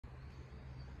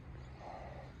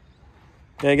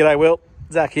Yeah, g'day Will,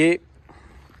 Zach here.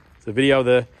 It's a video of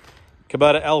the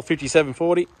Kubota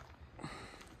L5740.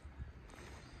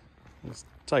 Let's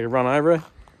take a run over her.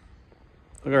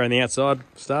 I'll go around the outside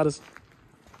for starters.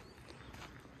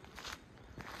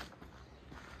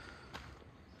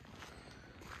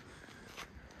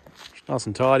 Nice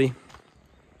and tidy.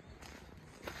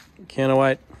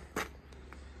 Counterweight.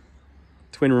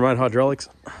 Twin remote hydraulics.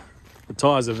 The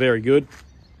tyres are very good.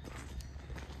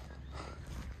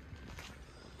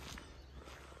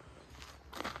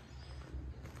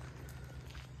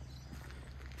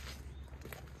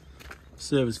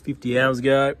 Serviced 50 hours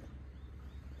ago.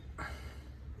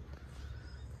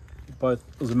 Both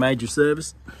was a major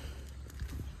service.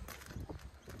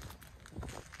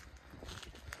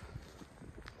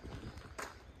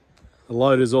 The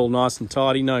loader's all nice and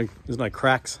tidy. There's no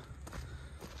cracks.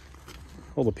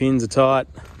 All the pins are tight.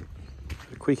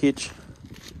 A quick hitch.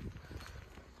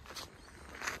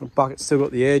 The bucket's still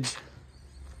got the edge.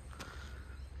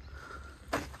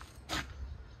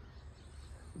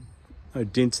 No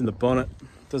dents in the bonnet.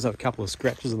 It does have a couple of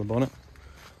scratches on the bonnet.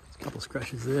 There's a couple of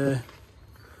scratches there.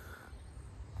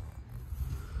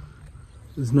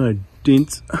 There's no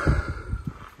dents.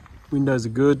 Windows are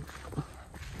good.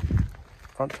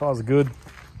 Front tyres are good.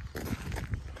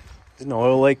 There's no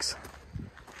oil leaks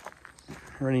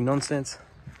or any nonsense.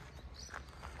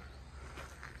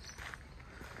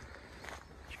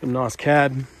 Got a nice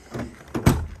cab.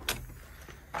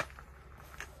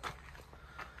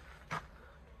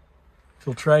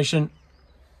 Filtration,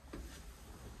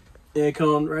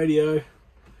 aircon, radio,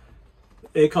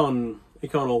 aircon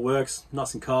all works,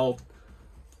 nice and cold.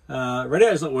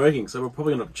 Radio's not working, so we're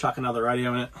probably going to chuck another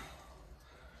radio in it.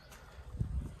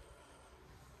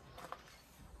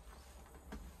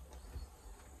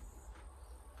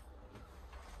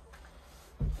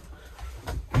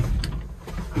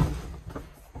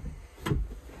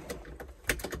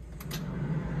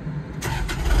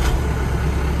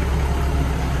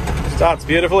 Starts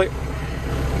beautifully.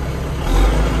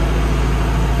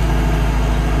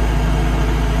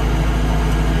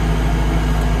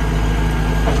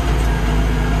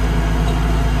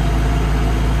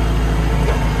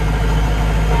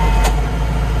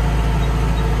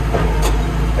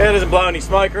 It doesn't blow any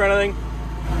smoke or anything.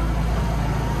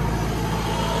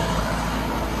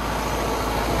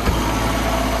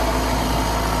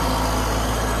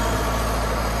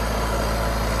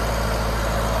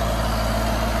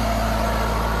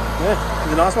 Yeah,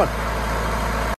 it's a nice one.